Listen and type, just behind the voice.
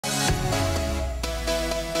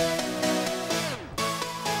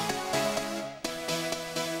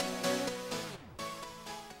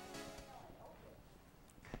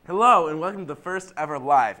Hello, and welcome to the first ever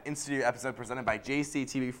live in-studio episode presented by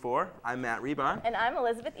JCTV4. I'm Matt Rebar. And I'm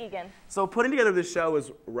Elizabeth Egan. So putting together this show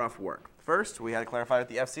was rough work. First, we had to clarify with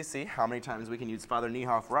the FCC how many times we can use Father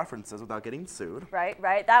Niehoff references without getting sued. Right.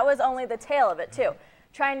 That was only the tail of it, too.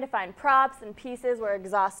 Trying to find props and pieces were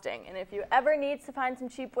exhausting. And if you ever need to find some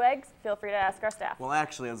cheap wigs, feel free to ask our staff. Well,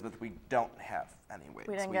 actually, Elizabeth, we don't have any wigs.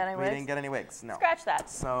 We didn't get any wigs? We didn't get any wigs, no. Scratch that.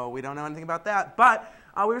 So we don't know anything about that. But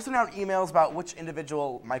we were sending out emails about which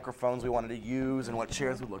individual microphones we wanted to use and what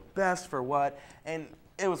chairs would look best for what. And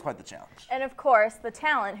it was quite the challenge. And of course, the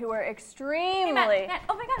talent, who were extremely Matt.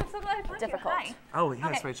 Oh my God, I'm so glad I found difficult. you. Hi. Oh, yes,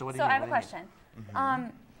 Okay, Rachel, what do so you I have a question.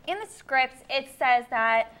 In the script, it says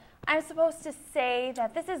that I'm supposed to say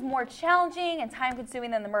that this is more challenging and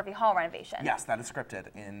time-consuming than the Murphy Hall renovation. Yes, that is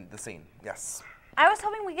scripted in the scene, yes. I was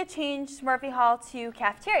hoping we could change Murphy Hall to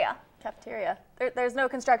cafeteria. Cafeteria. There's no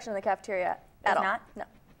construction in the cafeteria at all. not? No.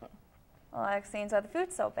 Well, that explains why the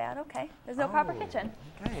food's so bad. Okay, there's no proper kitchen.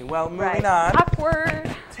 Okay, well, moving Right. on.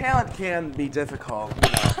 Awkward. Talent can be difficult.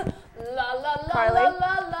 Carly?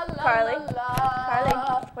 Carly? Carly,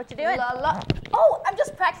 what you doing? La la. Oh, I'm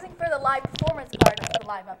just practicing for the live performance part of the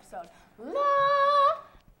live episode. La.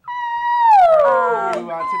 Can you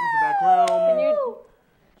take us to the back room? Can you?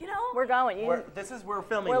 You know. We're going. We're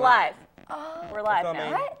filming. We're live. Oh. We're live now.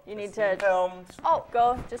 filming. What? You need It's being to. filmed. Oh,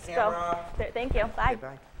 go. Just Camera. go. Thank you. Bye.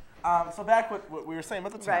 Okay, back. So back with what we were saying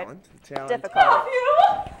about the Right. talent. The talent. Difficult. Have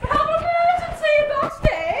a emergency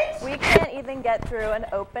backstage. We can't even get through an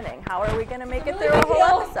opening. How are we going to make it through a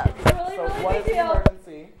whole episode? It's a really, So really what big is the deal.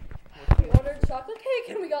 emergency? We ordered chocolate cake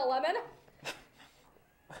and we got lemon.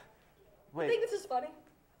 I Wait. think this is funny.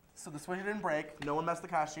 So the switch didn't break. No one messed the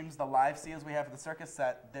costumes. The live scenes we have for the circus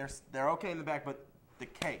set, they're okay in the back, but the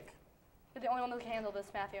cake, You're the only one who can handle this,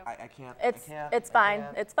 Matthew. I can't. It's I fine.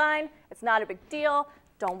 can't. It's fine. It's not a big deal.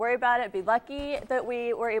 Don't worry about it. Be lucky that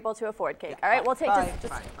we were able to afford cake. All right, we'll take fine,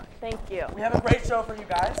 just fine. thank you. We have a great show for you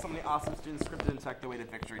guys. So many awesome students scripted and tucked away to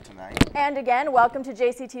victory tonight. And again, welcome to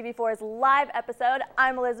JCTV4's live episode.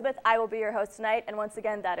 I'm Elizabeth. I will be your host tonight. And once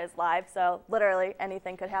again, that is live, so literally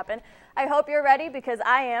anything could happen. I hope you're ready because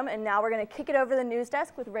I am. And now we're going to kick it over to the news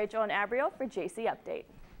desk with Rachel and Abriel for JC Update.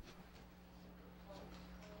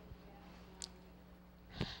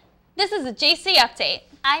 This is a JC Update.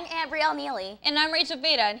 I'm Abrielle Neely. And I'm Rachel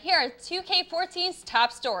Veda, and here are 2K14's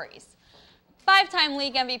top stories. Five-time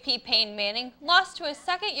league MVP Peyton Manning lost to a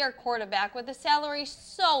second-year quarterback with a salary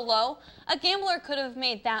so low, a gambler could have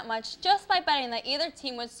made that much just by betting that either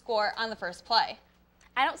team would score on the first play.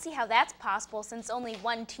 I don't see how that's possible since only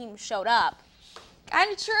one team showed up.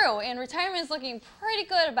 Kind of true, and retirement is looking pretty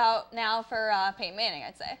good about now for Peyton Manning,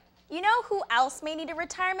 I'd say. You know who else may need a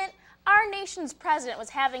retirement? Our nation's president was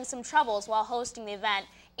having some troubles while hosting the event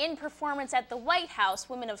in performance at the White House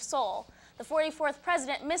Women of Soul. The 44th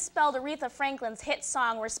president misspelled Aretha Franklin's hit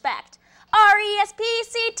song Respect.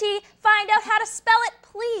 R-E-S-P-C-T, find out how to spell it,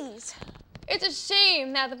 please. It's a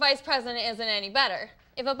shame that the vice president isn't any better.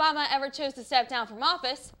 If Obama ever chose to step down from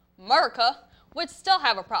office, America would still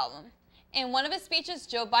have a problem. In one of his speeches,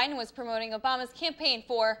 Joe Biden was promoting Obama's campaign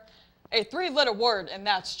for a three-letter word, and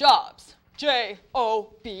that's jobs.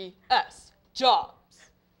 J-O-B-S, jobs.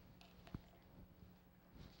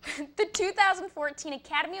 The 2014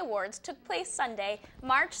 Academy Awards took place Sunday,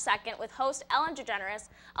 March 2nd, with host Ellen DeGeneres,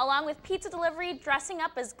 along with pizza delivery, dressing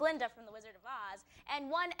up as Glinda from The Wizard of Oz, and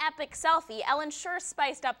one epic selfie. Ellen sure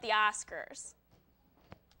spiced up the Oscars.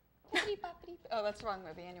 Oh, that's the wrong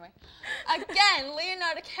movie anyway. Again,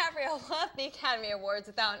 Leonardo DiCaprio left the Academy Awards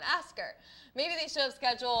without an Oscar. Maybe they should have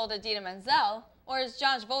scheduled Idina Menzel, or as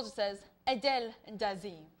John Travolta says, Adele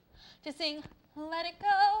Dazeem, to sing Let It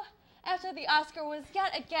Go after the Oscar was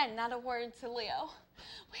yet again not awarded to Leo.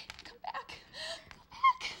 Wait, come back.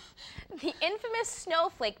 The infamous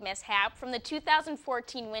snowflake mishap from the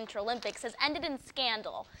 2014 Winter Olympics has ended in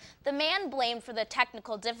scandal. The man blamed for the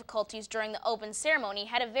technical difficulties during the open ceremony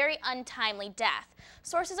had a very untimely death.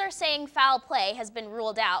 Sources are saying foul play has been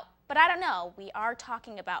ruled out, but I don't know. We are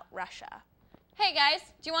talking about Russia. Hey guys,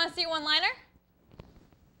 do you want to see a one-liner?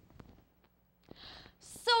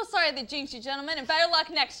 So sorry to jinx you, gentlemen, and better luck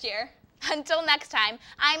next year. Until next time,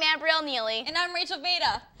 I'm Abrielle Neely. And I'm Rachel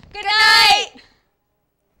Veda. Good night!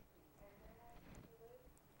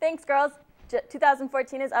 Thanks, girls.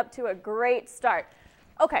 2014 is up to a great start.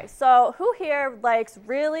 Okay, so who here likes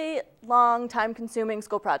really long, time-consuming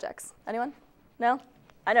school projects? Anyone? No?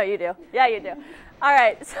 I know you do. Yeah, you do. All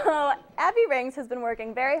right, so Abby Rings has been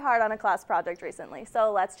working very hard on a class project recently,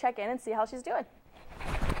 so let's check in and see how she's doing.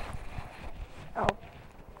 Oh,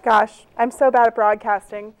 gosh, I'm so bad at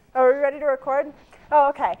broadcasting. Oh, are we ready to record? Oh,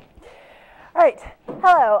 okay. All right.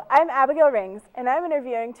 Hello, I'm Abigail Rings, and I'm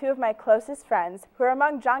interviewing two of my closest friends who are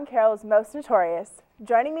among John Carroll's most notorious.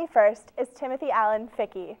 Joining me first is Timothy Allen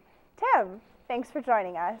Fickey. Tim, thanks for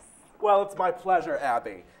joining us. Well, it's my pleasure,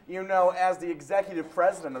 Abby. You know, as the executive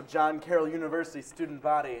president of John Carroll University Student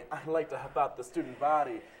Body, I like to help out the student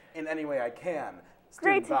body in any way I can.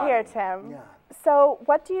 Great to hear, Tim. Yeah. So,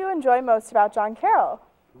 what do you enjoy most about John Carroll?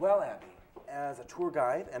 Well, Abby, as a tour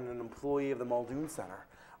guide and an employee of the Muldoon Center,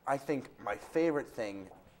 I think my favorite thing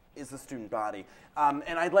is the student body. And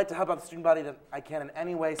I'd like to help out the student body that I can in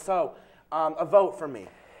any way. So, a vote for me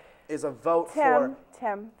is a vote for...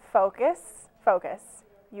 Tim, focus.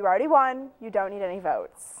 You already won. You don't need any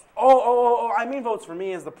votes. Oh, I mean votes for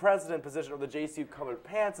me as the president position of the JCU Colored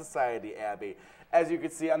Pants Society, Abby. As you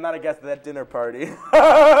can see, I'm not a guest at that dinner party.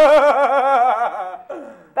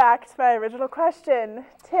 Back to my original question.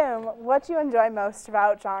 Tim, what do you enjoy most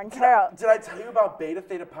about John Carroll? Did I tell you about Beta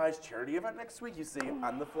Theta Pi's charity event next week? You see,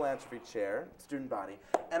 I'm the philanthropy chair, student body,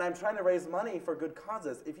 and I'm trying to raise money for good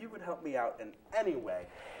causes. If you could help me out in any way,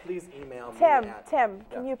 please email me Tim,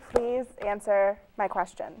 can you please answer my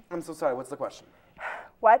question? I'm so sorry, what's the question?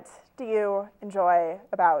 What do you enjoy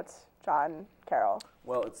about John Carroll?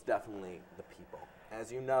 Well, it's definitely the people. As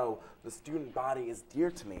you know, the student body is dear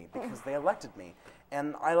to me because they elected me.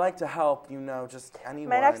 And I like to help, you know, just anyone.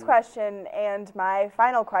 My next question and my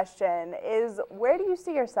final question is, where do you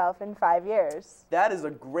see yourself in 5 years? That is a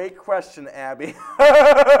great question, Abby.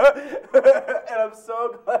 And I'm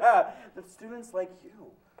so glad that students like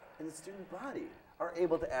you in the student body are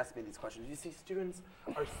able to ask me these questions. You see, students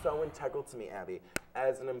are so integral to me, Abby.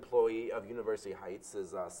 As an employee of University Heights'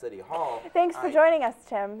 City Hall. Thanks for joining us,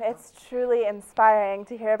 Tim. It's truly inspiring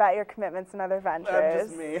to hear about your commitments and other ventures.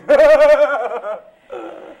 Just me.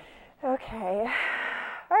 Okay.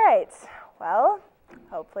 All right. Well,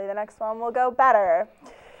 hopefully the next one will go better.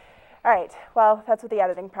 All right. Well, that's what the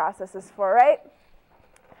editing process is for, right?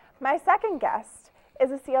 My second guest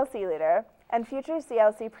is a CLC leader and future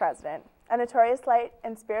CLC president, a notorious light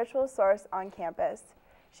and spiritual source on campus.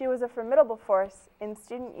 She was a formidable force in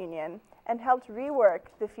student union and helped rework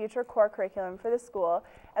the future core curriculum for the school,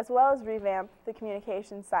 as well as revamp the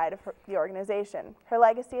communication side of the organization. Her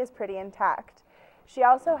legacy is pretty intact. She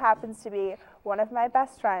also happens to be one of my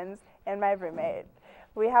best friends and my roommate.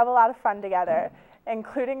 We have a lot of fun together,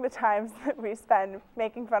 including the times that we spend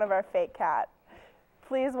making fun of our fake cat.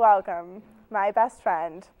 Please welcome my best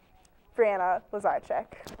friend, Brianna Lazarchik.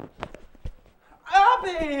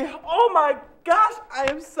 Abby! Oh my gosh, I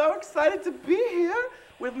am so excited to be here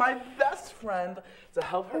with my best friend to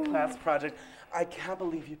help her class project. I can't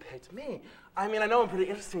believe you picked me. I mean, I know I'm pretty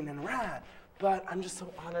interesting and rad, but I'm just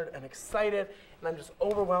so honored and excited, and I'm just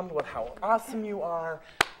overwhelmed with how awesome you are.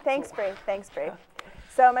 Thanks, Bree.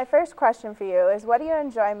 So my first question for you is, what do you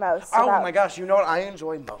enjoy most about... Oh my gosh, you know what I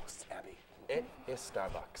enjoy most, Abby? It is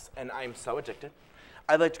Starbucks, and I'm so addicted.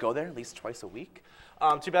 I'd like to go there at least twice a week.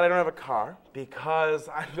 Too bad I don't have a car because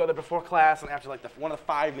I go there before class and after like one of the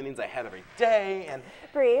 5 meetings I have every day. And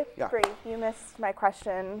Bree, you missed my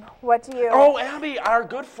question. What do you... Oh, Abby, our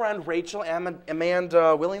good friend Rachel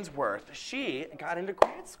Amanda Willingsworth, she got into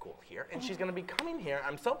grad school here and she's going to be coming here.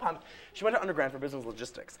 I'm so pumped. She went to undergrad for business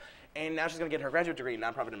logistics and now she's going to get her graduate degree in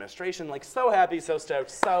nonprofit administration. Like, so happy, so stoked,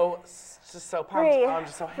 just so pumped. I'm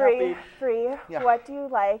just so happy. Bree, what do you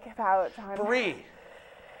like about John? Bree.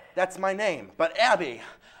 That's my name. But Abby,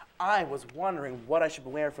 I was wondering what I should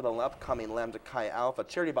wear for the upcoming Lambda Chi Alpha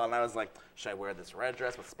charity ball, and I was like, should I wear this red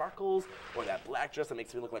dress with sparkles or that black dress that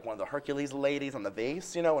makes me look like one of the Hercules ladies on the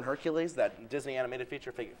vase, you know, in Hercules, that Disney animated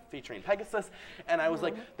feature featuring Pegasus? And I was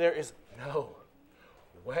like, there is no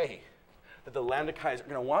way that the Lambda Chi's are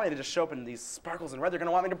going to want me to just show up in these sparkles and red. They're going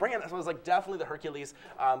to want me to bring it. So I was like, definitely the Hercules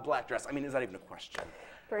black dress. I mean, is that even a question?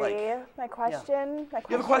 Bree, my question.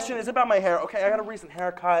 You have a question? It's about my hair. Okay, I got a recent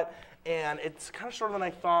haircut, and it's kind of shorter than I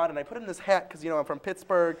thought, and I put in this hat because, you know, I'm from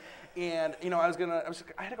Pittsburgh, and, you know, I had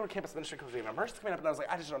to go to campus ministry because we have emergency coming up, and I was like,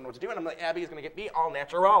 I just don't know what to do, and I'm like, Abby is going to get me all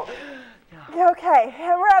natural. Okay,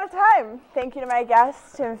 and we're out of time. Thank you to my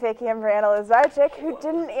guests, Tim Fickey and Brianna Lazarchik, who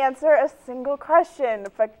didn't answer a single question,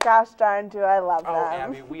 but gosh darn do I love them. Oh,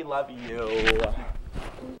 Abby, we love you.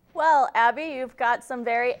 Well, Abby, you've got some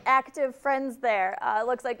very active friends there.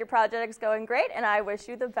 Looks like your project's going great, and I wish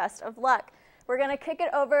you the best of luck. We're going to kick it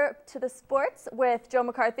over to the sports with Joe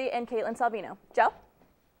McCarthy and Caitlin Salvino. Joe?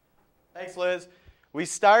 Thanks, Liz. We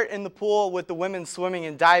start in the pool with the women's swimming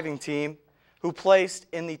and diving team, who placed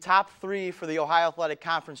in the top 3 for the Ohio Athletic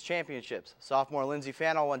Conference Championships. Sophomore Lindsay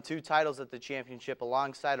Fannell won 2 titles at the championship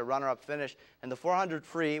alongside a runner-up finish in the 400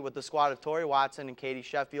 free with the squad of Tori Watson and Katie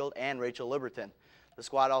Sheffield and Rachel Liberton. The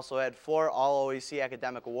squad also had 4 All-OAC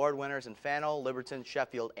Academic Award winners in Fano, Liberton,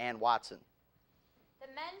 Sheffield, and Watson. The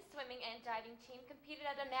men's swimming and diving team competed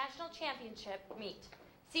at a national championship meet.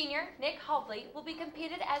 Senior Nick Hovley will be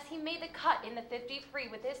competed as he made the cut in the 50 free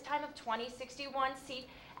with his time of 20:61 seat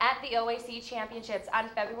at the OAC Championships on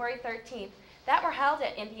February 13th that were held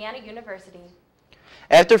at Indiana University.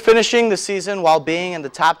 After finishing the season while being in the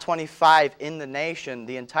top 25 in the nation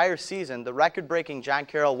the entire season, the record-breaking John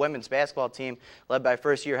Carroll women's basketball team, led by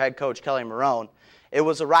first-year head coach Kelly Marone, it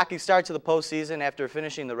was a rocky start to the postseason after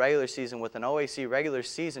finishing the regular season with an OAC regular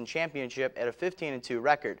season championship at a 15-2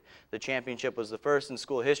 record. The championship was the first in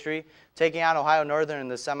school history. Taking on Ohio Northern in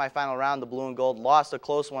the semifinal round, the Blue and Gold lost a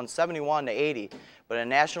close one 71-80, but a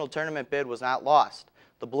national tournament bid was not lost.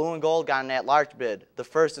 The Blue and Gold got an at-large bid, the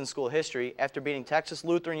first in school history, after beating Texas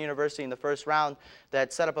Lutheran University in the first round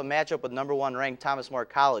that set up a matchup with number 1 ranked Thomas More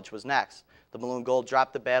College was next. The Blue and Gold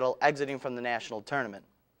dropped the battle, exiting from the national tournament.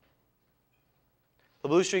 The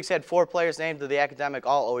Blue Streaks had 4 players named to the academic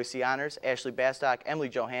All-OAC honors. Ashley Bastock, Emily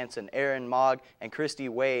Johansson, Erin Mogg, and Christy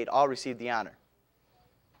Wade all received the honor.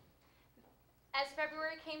 As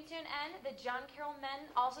February came to an end, the John Carroll men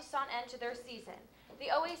also saw an end to their season. The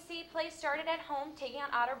OAC play started at home, taking on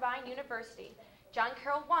Otterbein University. John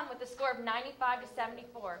Carroll won with a score of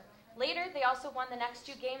 95-74. Later, they also won the next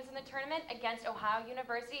 2 games in the tournament against Ohio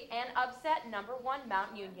University and upset number 1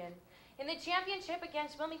 Mount Union. In the championship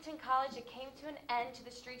against Wilmington College, it came to an end to the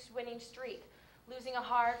Streaks' winning streak, losing a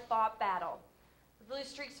hard-fought battle. The Blue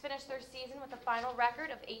Streaks finished their season with a final record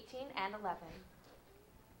of 18-11.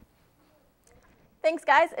 Thanks,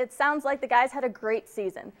 guys. It sounds like the guys had a great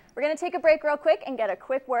season. We're going to take a break real quick and get a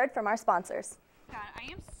quick word from our sponsors. God, I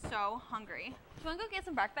am so hungry. Do you want to go get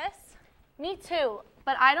some breakfast? Me too,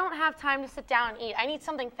 but I don't have time to sit down and eat. I need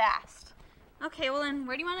something fast. Okay, well then,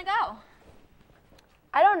 where do you want to go?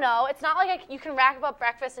 I don't know. It's not like you can rack up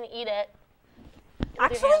breakfast and eat it.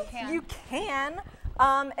 Actually, you can.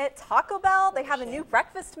 At Taco Bell, they have a new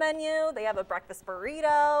breakfast menu. They have a breakfast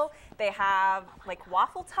burrito. They have like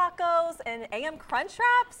waffle tacos and AM crunch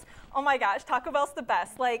wraps. Oh my gosh, Taco Bell's the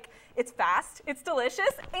best. Like, it's fast, it's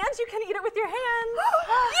delicious, and you can eat it with your hands.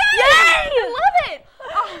 Yay! I love it!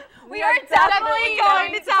 Oh, we are definitely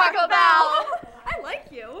going to Taco Bell. I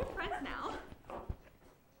like you. We're friends now.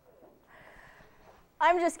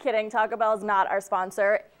 I'm just kidding. Taco Bell is not our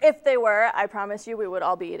sponsor. If they were, I promise you we would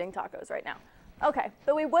all be eating tacos right now. Okay,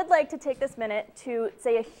 but we would like to take this minute to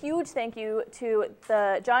say a huge thank you to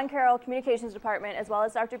the John Carroll Communications Department as well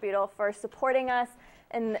as Dr. Beadle for supporting us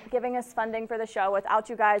and giving us funding for the show. Without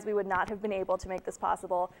you guys, we would not have been able to make this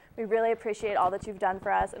possible. We really appreciate all that you've done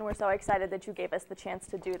for us, and we're so excited that you gave us the chance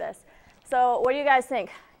to do this. So what do you guys think?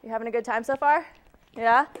 You having a good time so far?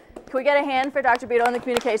 Yeah? Can we get a hand for Dr. Beadle in the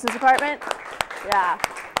Communications Department? Yeah.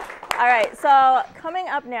 All right, so coming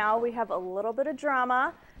up now, we have a little bit of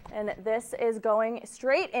drama, and this is going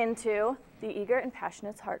straight into the Eager and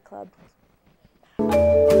Passionate's Heart Club.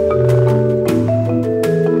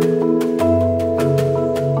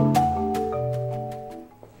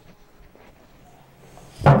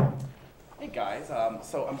 Hey guys,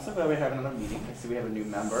 so I'm so glad we're having another meeting. I see we have a new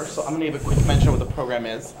member, so I'm going to give a quick mention of what the program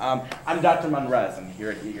is. I'm Dr. Monrez. I'm here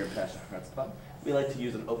at Eager and Passionate Hearts Club. We like to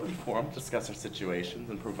use an open forum to discuss our situations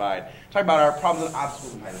and talk about our problems and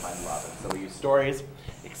obstacles we might find in Robin. So we use stories,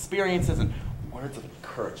 experiences, and words of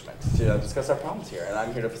encouragement to discuss our problems here. And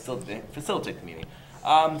I'm here to facilitate the meeting.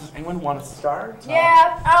 Does anyone want to start?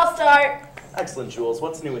 Yeah, I'll start. Excellent, Jules.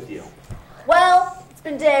 What's new with you? Well, it's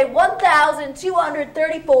been day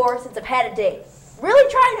 1,234 since I've had a date. Really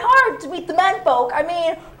trying hard to meet the men folk. I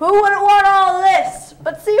mean, who wouldn't want all of this?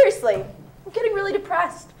 But seriously, I'm getting really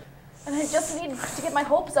depressed. And I just need to get my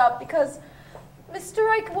hopes up because Mr.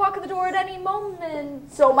 I could walk in the door at any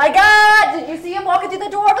moment. So, my God, did you see him walking through the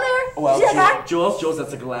door over there? Well, Jules,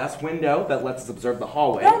 that's a glass window that lets us observe the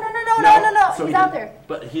hallway. No. So He's out there.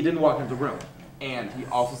 But he didn't walk into the room. And he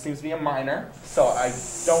also seems to be a minor, so I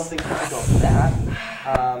don't think we should go for that.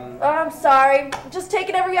 I'm sorry. I'm just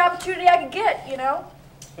taking every opportunity I can get, you know?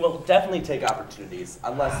 Well, definitely take opportunities,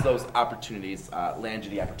 unless those opportunities land you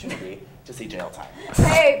the opportunity to see jail time.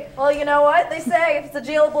 Hey, well, you know what? They say if it's a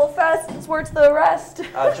jailable offense, it's worth the arrest.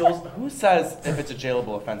 Jules, who says if it's a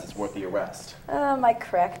jailable offense, it's worth the arrest? My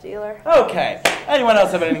crack dealer. Okay. Anyone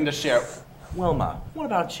else have anything to share? Wilma, what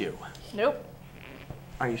about you? Nope.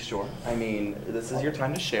 Are you sure? I mean, this is your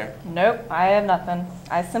time to share. Nope, I have nothing.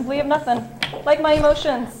 I simply have nothing. Like my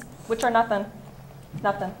emotions, which are nothing.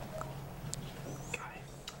 Nothing.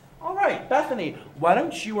 All right, Bethany, why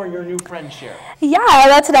don't you or your new friend share?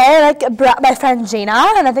 Yeah, today I brought my friend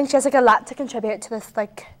Gina, and I think she has a lot to contribute to this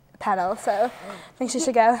panel, so I think she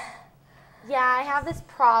should go. Yeah, I have this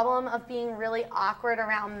problem of being really awkward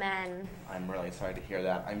around men. I'm really sorry to hear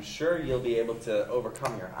that. I'm sure you'll be able to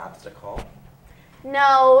overcome your obstacle.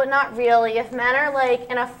 No, not really. If men are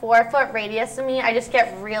like in a 4-foot radius of me, I just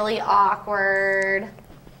get really awkward.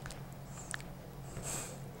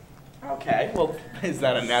 Okay, well, is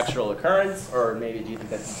that a natural occurrence, or maybe do you think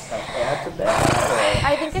that's just add to that?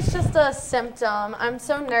 I think it's just a symptom. I'm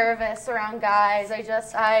so nervous around guys. I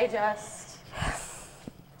just.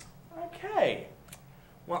 Okay.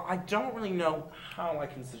 Well, I don't really know how I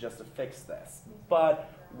can suggest to fix this,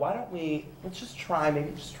 but why don't let's just try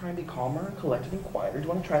and be calmer and collected and quieter. Do you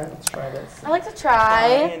want to try that? Let's try this. I like to try.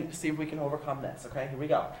 And see if we can overcome this, okay? Here we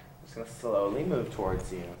go. I'm just going to slowly move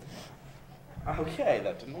towards you. Okay,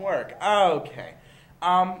 that didn't work. Okay.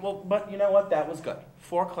 Well, but you know what? That was good.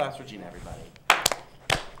 4 claps for Gina, everybody.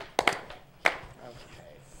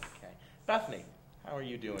 Okay. Bethany, how are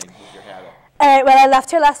you doing with your habit? Well, I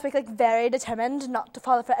left here last week, very determined not to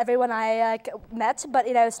fall for everyone I met, but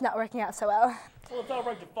it's not working out so well. Well, it's all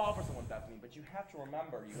right to fall for someone, Bethany, but you have to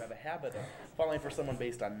remember you have a habit of falling for someone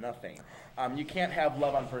based on nothing. You can't have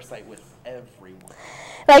love on first sight with everyone.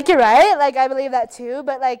 You're right. I believe that too,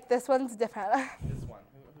 but this one's different. This one.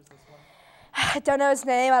 Who's this one? I don't know his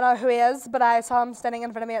name. I don't know who he is, but I saw him standing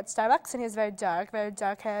in front of me at Starbucks, and he was very dark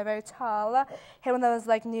hair, very tall. He had one of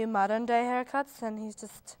those new modern day haircuts, and he's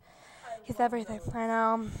everything. I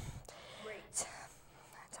know.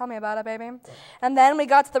 Tell me about it, baby. And then we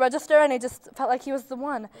got to the register, and he just felt like he was the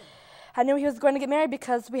one. I knew he was going to get married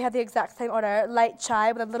because we had the exact same order, light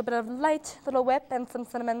chai with a little bit of light little whip and some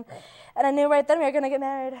cinnamon. And I knew right then we were going to get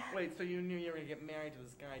married. Wait, so you knew you were going to get married to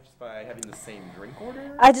this guy just by having the same drink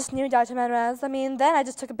order? I just knew Dr. Manrez. Then I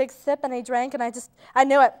just took a big sip, and he drank, and I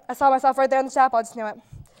knew it. I saw myself right there in the chapel. I just knew it.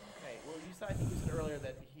 Okay, well, I think you said earlier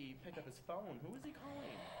that he picked up his phone. Who was he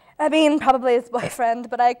calling? Probably his boyfriend,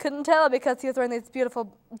 but I couldn't tell because he was wearing these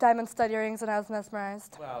beautiful diamond stud earrings, and I was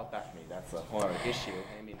mesmerized. Well, Bethany, that's a whole other issue.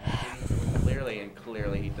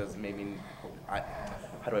 Clearly he does maybe, how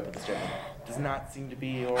do I put this gently? Does not seem to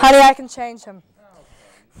be. Honey, I can change him.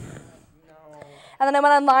 Okay. No. And then I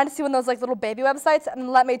went online to see one of those little baby websites,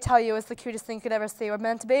 and let me tell you, it's the cutest thing you could ever see. We're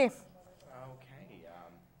meant to be. Okay,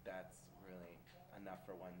 that's really enough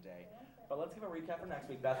for one day. But let's give a recap for next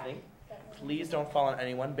week, Bethany. Please don't fall on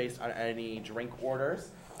anyone based on any drink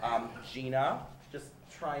orders. Gina, just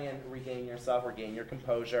try and regain yourself, regain your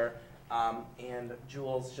composure. And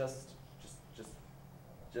Jules, just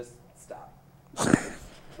stop.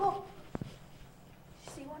 Oh,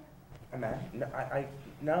 you see one?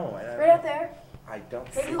 No. Right up there. I don't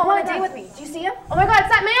Maybe see. you want to date with me. Do you see him? Oh my God, it's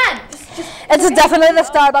that man! It's definitely the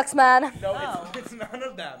Starbucks man. No, it's none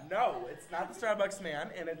of them. No, it's not the Starbucks man,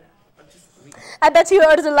 and I bet you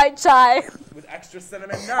ordered a light chai. with extra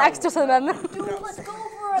cinnamon. No. Extra cinnamon. Dude, let's go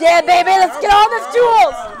for it. Yeah, baby, let's get on this,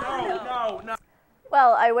 Jules. No.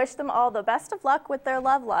 Well, I wish them all the best of luck with their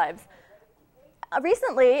love lives.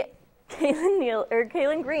 Recently,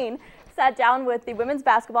 Kaylin Green sat down with the women's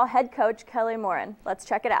basketball head coach, Kelly Morin. Let's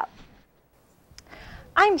check it out.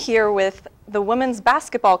 I'm here with the women's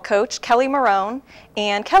basketball coach, Kelly Marone,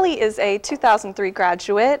 and Kelly is a 2003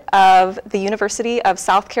 graduate of the University of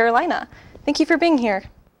South Carolina. Thank you for being here.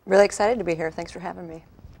 Really excited to be here. Thanks for having me.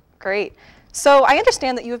 Great. So I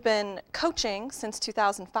understand that you've been coaching since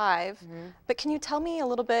 2005, but can you tell me a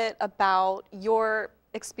little bit about your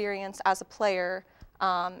experience as a player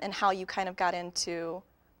and how you kind of got into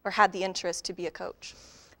or had the interest to be a coach?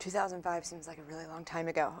 2005 seems like a really long time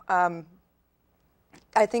ago.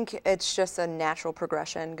 I think it's just a natural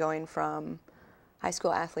progression going from high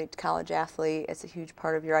school athlete to college athlete. It's a huge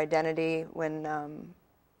part of your identity when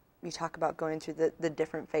you talk about going through the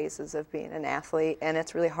different phases of being an athlete, and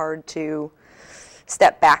it's really hard to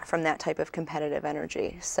step back from that type of competitive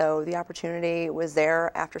energy. So the opportunity was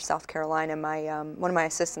there after South Carolina. One of my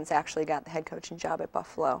assistants actually got the head coaching job at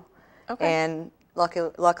Buffalo. Okay. And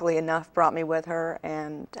luckily enough brought me with her,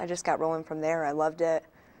 and I just got rolling from there. I loved it.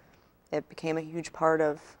 It became a huge part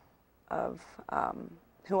of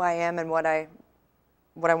who I am and what I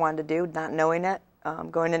wanted to do, not knowing it.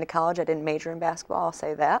 Going into college, I didn't major in basketball, I'll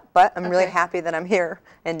say that, but I'm really happy that I'm here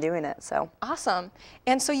and doing it. So awesome.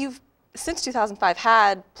 And so you've, since 2005,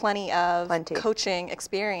 had plenty of coaching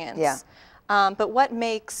experience. Yeah. But what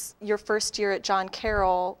makes your first year at John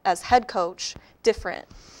Carroll as head coach different?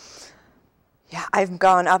 Yeah, I've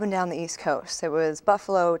gone up and down the East Coast. It was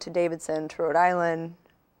Buffalo to Davidson to Rhode Island,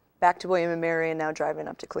 back to William & Mary, and now driving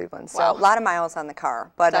up to Cleveland. So Wow. a lot of miles on the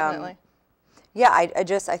car. But Definitely. yeah, I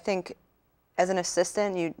think as an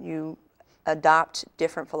assistant, you adopt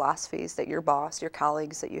different philosophies that your boss, your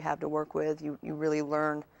colleagues that you have to work with. You really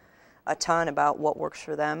learn a ton about what works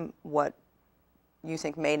for them, what you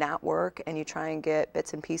think may not work, and you try and get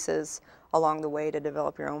bits and pieces along the way to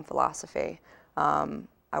develop your own philosophy.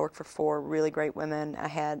 I worked for 4 really great women. I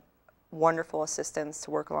had wonderful assistants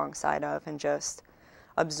to work alongside of, and just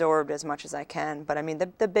absorbed as much as I can. But I mean,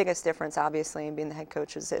 the biggest difference, obviously, in being the head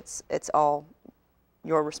coach is it's all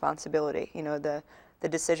your responsibility. You know, the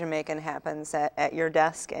decision making happens at your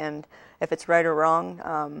desk, and if it's right or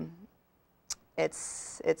wrong,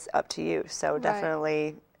 it's up to you. So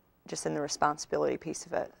definitely, just in the responsibility piece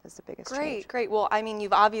of it is the biggest change. Great. Well, I mean,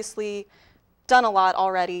 you've obviously done a lot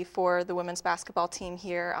already for the women's basketball team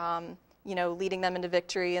here. You know, leading them into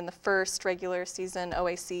victory in the first regular season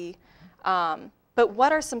OAC. But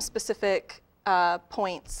what are some specific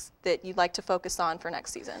points that you'd like to focus on for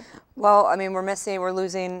next season? Well, I mean, we're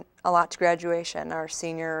losing a lot to graduation. Our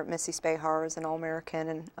senior, Missy Spahar, is an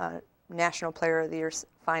All-American and National Player of the Year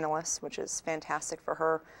finalist, which is fantastic for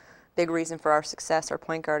her. Big reason for our success. Our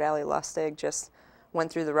point guard, Allie Lustig, just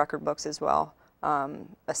went through the record books as well.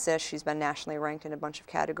 Assist, she's been nationally ranked in a bunch of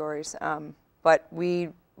categories. But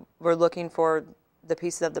we're looking for the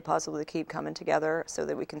pieces of the puzzle to keep coming together so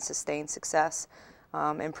that we can sustain success.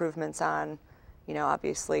 Improvements on, you know,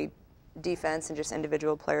 obviously defense and just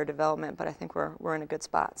individual player development, but I think we're in a good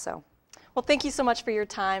spot. So, well, thank you so much for your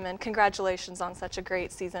time, and congratulations on such a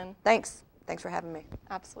great season. Thanks for having me.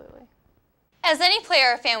 Absolutely. As any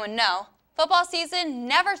player or fan would know, football season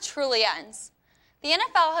never truly ends. The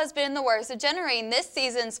NFL has been in the works of generating this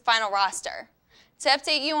season's final roster. To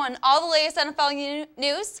update you on all the latest NFL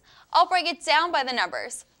news, I'll break it down by the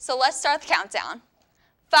numbers. So let's start the countdown.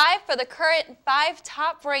 5 for the current 5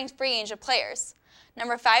 top-ranked free agent players.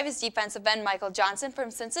 Number 5 is defensive end Michael Johnson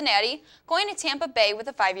from Cincinnati, going to Tampa Bay with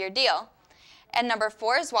a 5-year deal. And number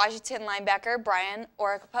 4 is Washington linebacker Brian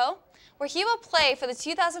Orakpo. Where he will play for the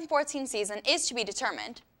 2014 season is to be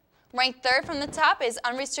determined. Ranked 3rd from the top is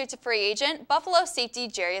unrestricted free agent Buffalo safety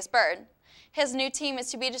Jarius Byrd. His new team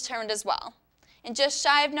is to be determined as well. And just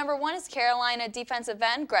shy of number 1 is Carolina defensive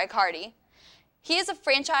end Greg Hardy. He is a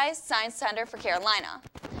franchise signed center for Carolina.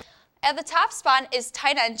 At the top spot is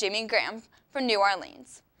tight end Jimmy Graham from New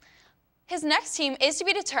Orleans. His next team is to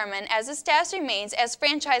be determined as his status remains as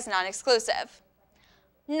franchise non-exclusive.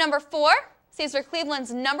 Number 4 stands for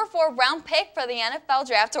Cleveland's number 4 round pick for the NFL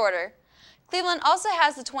draft order. Cleveland also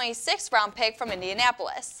has the 26th round pick from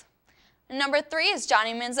Indianapolis. Number 3 is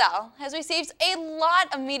Johnny Manziel, has received a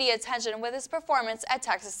lot of media attention with his performance at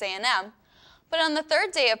Texas A&M. But on the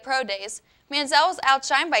 3rd day of Pro Days, Manziel was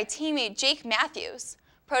outshined by teammate Jake Matthews.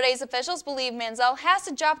 Pro Days officials believe Manziel has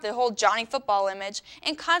to drop the whole Johnny football image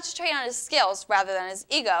and concentrate on his skills rather than his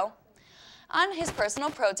ego. On his personal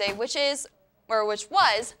Pro Day, which was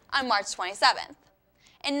on March 27th.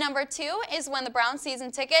 And number 2 is when the Browns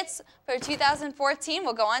season tickets for 2014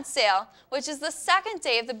 will go on sale, which is the 2nd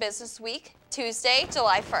day of the business week, Tuesday,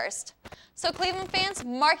 July 1st. So Cleveland fans,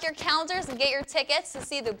 mark your calendars and get your tickets to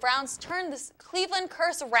see the Browns turn this Cleveland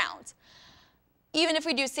curse around, even if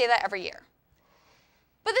we do say that every year.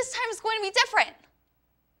 But this time it's going to be different.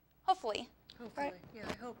 Hopefully. Right? Yeah,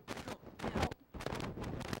 I hope.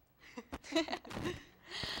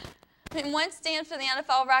 In one stand for the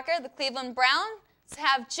NFL record, the Cleveland Browns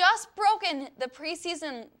have just broken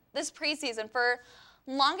this preseason for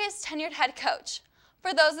longest tenured head coach.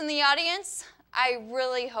 For those in the audience, I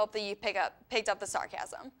really hope that you picked up the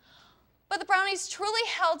sarcasm. But the Brownies truly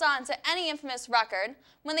held on to any infamous record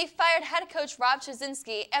when they fired head coach Rob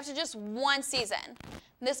Chudzinski after just 1 season.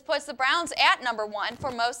 This puts the Browns at number 1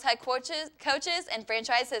 for most head coaches in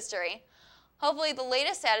franchise history. Hopefully the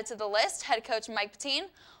latest added to the list, head coach Mike Pettine,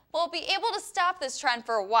 will be able to stop this trend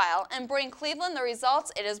for a while and bring Cleveland the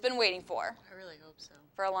results it has been waiting for. I really hope so.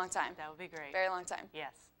 For a long time. That would be great. Very long time.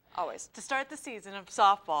 Yes. Always. To start the season of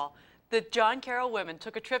softball, the John Carroll women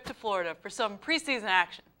took a trip to Florida for some preseason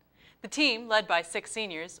action. The team, led by 6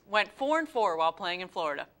 seniors, went 4-4 while playing in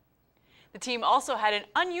Florida. The team also had an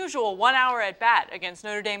unusual 1-hour at-bat against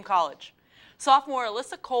Notre Dame College. Sophomore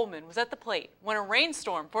Alyssa Coleman was at the plate when a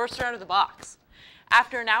rainstorm forced her out of the box.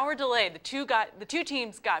 After an hour delay, the two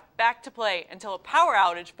teams got back to play until a power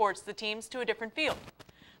outage forced the teams to a different field.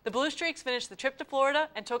 The Blue Streaks finished the trip to Florida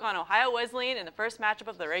and took on Ohio Wesleyan in the first matchup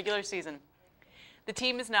of the regular season. The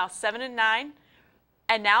team is now 7-9,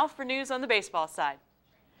 and now for news on the baseball side.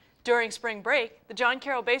 During spring break, the John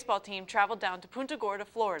Carroll baseball team traveled down to Punta Gorda,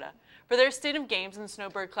 Florida, for their stint of games in the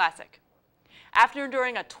Snowbird Classic. After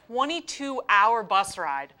enduring a 22-hour bus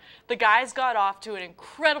ride, the guys got off to an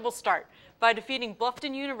incredible start by defeating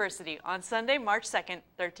Bluffton University on Sunday, March 2nd,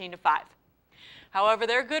 13-5. However,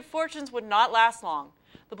 their good fortunes would not last long.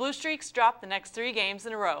 The Blue Streaks dropped the next 3 games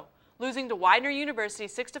in a row, losing to Widener University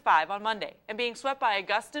 6-5 on Monday and being swept by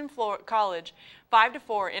Augustine College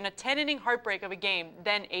 5-4 in a 10-inning heartbreak of a game,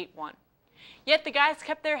 then 8-1. Yet the guys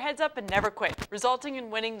kept their heads up and never quit, resulting in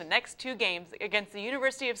winning the next 2 games against the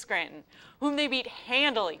University of Scranton, whom they beat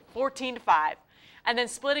handily 14-5, and then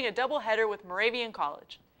splitting a doubleheader with Moravian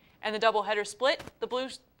College. And the doubleheader split, the Blue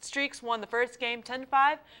Streaks won the first game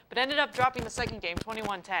 10-5, but ended up dropping the second game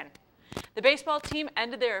 21-10. The baseball team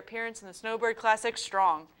ended their appearance in the Snowbird Classic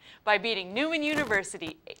strong by beating Newman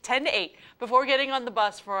University 10-8 before getting on the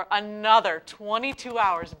bus for another 22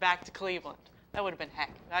 hours back to Cleveland. That would have been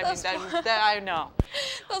heck. I know.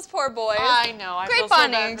 Those poor boys. I know. I Great feel so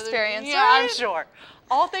bonding bad for them. experience, Yeah, right? I'm sure.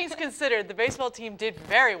 All things considered, the baseball team did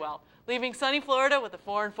very well, leaving sunny Florida with a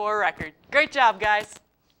 4-4 record. Great job, guys.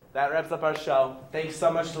 That wraps up our show. Thanks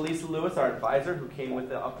so much to Lisa Lewis, our advisor, who came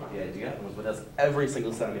up with the idea and was with us every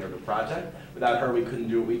single centimeter of the project. Without her, we couldn't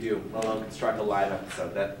do what we do, let alone construct a live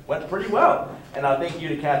episode that went pretty well. And thank you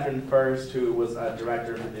to Catherine First, who was a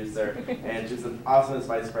director, producer, and she's an awesome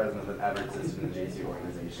vice president that ever existed in the JC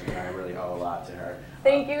organization. And I really owe a lot to her.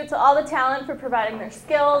 Thank you to all the talent for providing their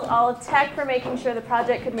skills, all of tech for making sure the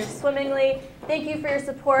project could move swimmingly. Thank you for your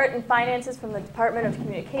support and finances from the Department of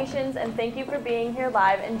Communications, and thank you for being here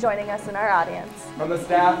live and joining us in our audience. From the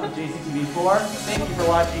staff of JCTV4, thank you for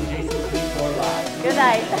watching JCTV4 Live. Good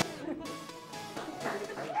night.